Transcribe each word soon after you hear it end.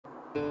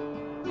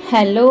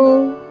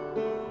Hello.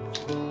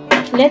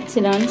 Let's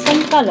learn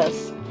some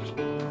colors.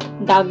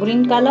 Dark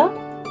green color,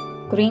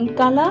 green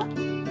color,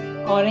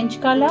 orange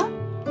color,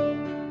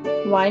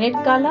 violet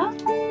color,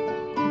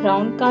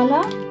 brown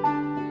color,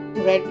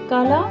 red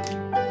color,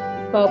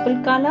 purple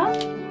color,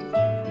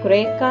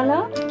 grey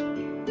color,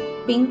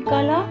 pink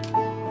color,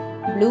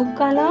 blue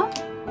color,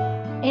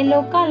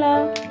 yellow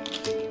color.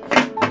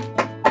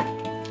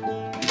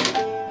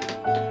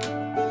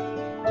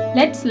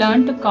 Let's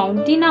learn to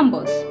count the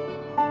numbers.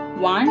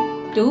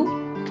 1,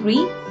 2,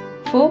 3,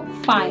 4,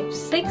 5,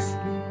 6,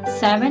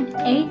 7,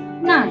 8,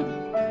 9.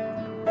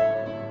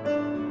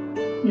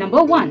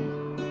 Number 1.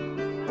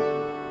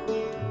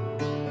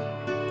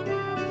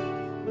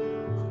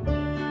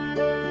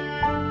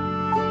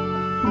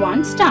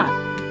 1 star.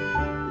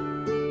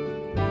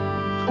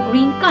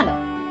 Green color.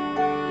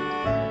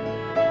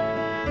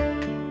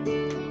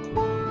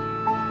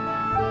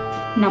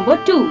 Number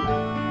 2.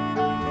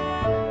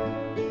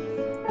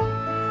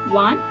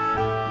 1,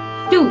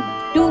 2,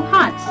 2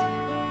 hearts.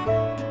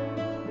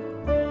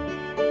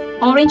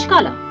 Orange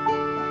color.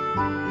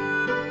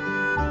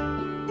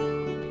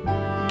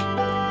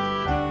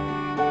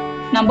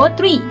 Number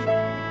 3.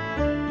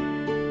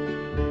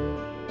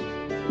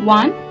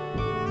 1,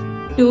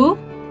 2,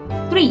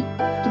 3,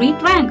 3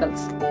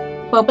 triangles.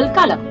 Purple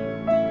color.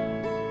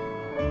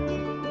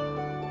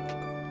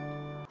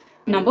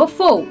 Number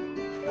 4.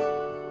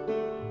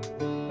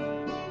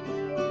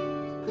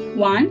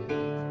 1,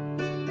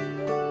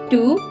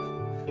 2,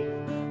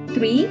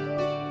 3,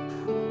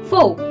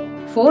 4.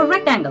 4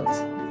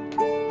 rectangles.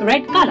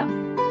 Red color.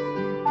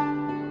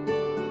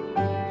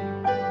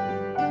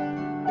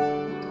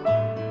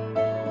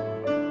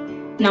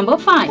 Number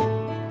 5.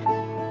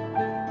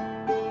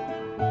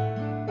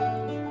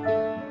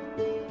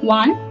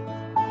 1,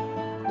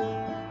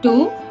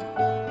 2,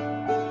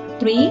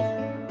 3,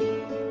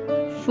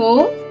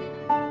 4,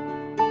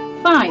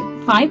 5.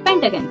 5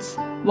 pentagons.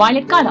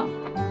 Violet color.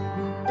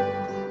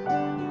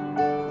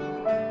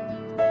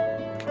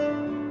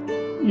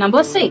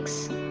 Number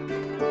 6.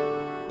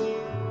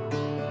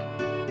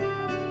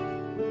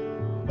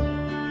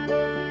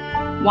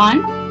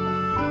 1,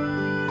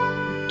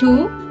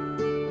 2,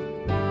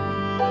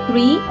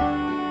 3,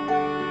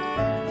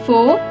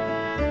 4,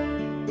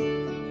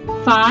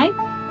 5,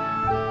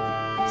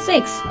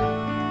 6.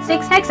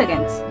 6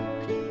 hexagons.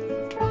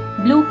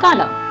 Blue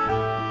color.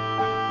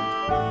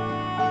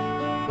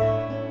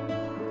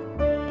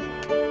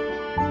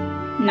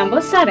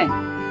 Number 7.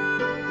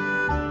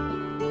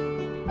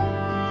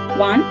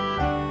 1,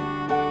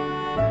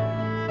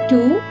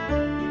 2,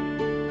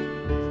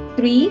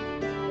 3,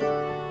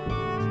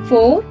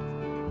 4,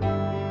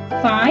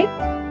 5,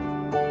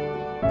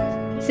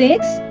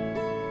 6,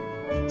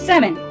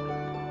 7.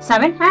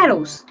 7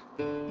 arrows.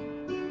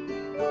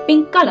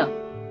 Pink color.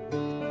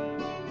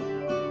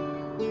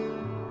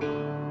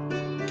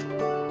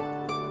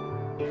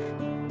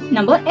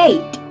 Number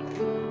 8.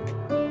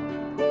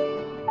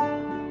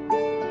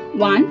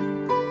 1,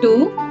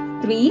 2,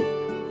 3,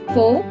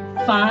 4,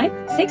 5,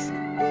 6,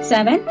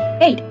 7,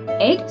 8.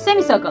 8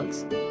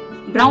 semicircles.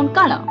 Brown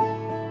color.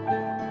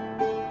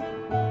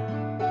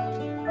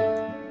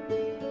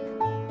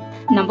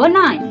 Number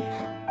 9.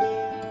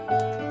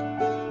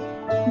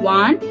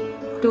 1,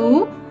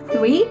 2,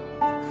 3,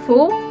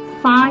 4,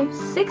 5,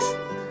 6,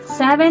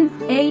 7,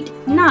 8,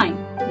 9.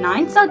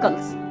 9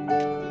 circles.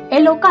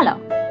 Yellow color.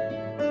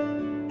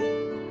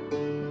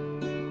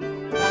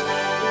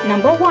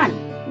 Number 1.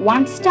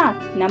 1 star.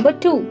 Number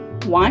 2.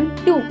 1,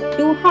 2.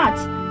 2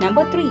 hearts.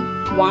 Number 3.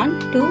 1,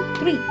 2,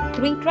 3.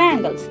 3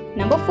 triangles.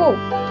 Number 4.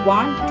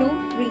 1, 2,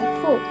 3,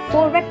 4.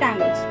 4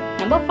 rectangles.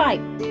 Number 5.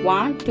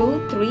 1,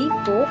 2, 3,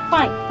 4,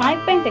 5.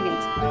 5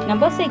 pentagons.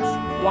 Number 6.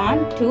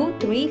 1, 2,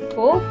 3,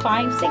 4,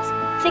 5, 6.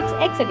 6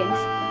 hexagons.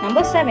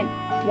 Number 7.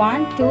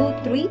 1, 2,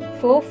 3,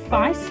 4,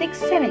 5, 6,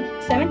 7.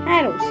 7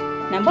 arrows.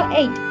 Number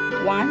 8.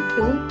 1,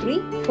 2,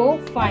 3, 4,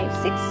 5,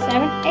 6,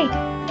 7, 8.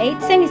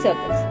 8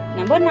 semicircles.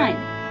 Number 9.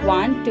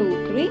 1,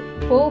 2, 3,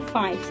 4,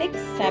 5, 6,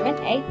 7,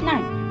 8,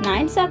 9.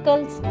 9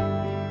 circles.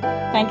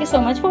 Thank you so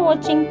much for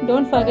watching.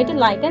 Don't forget to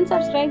like and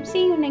subscribe.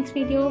 See you next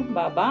video.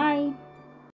 Bye bye.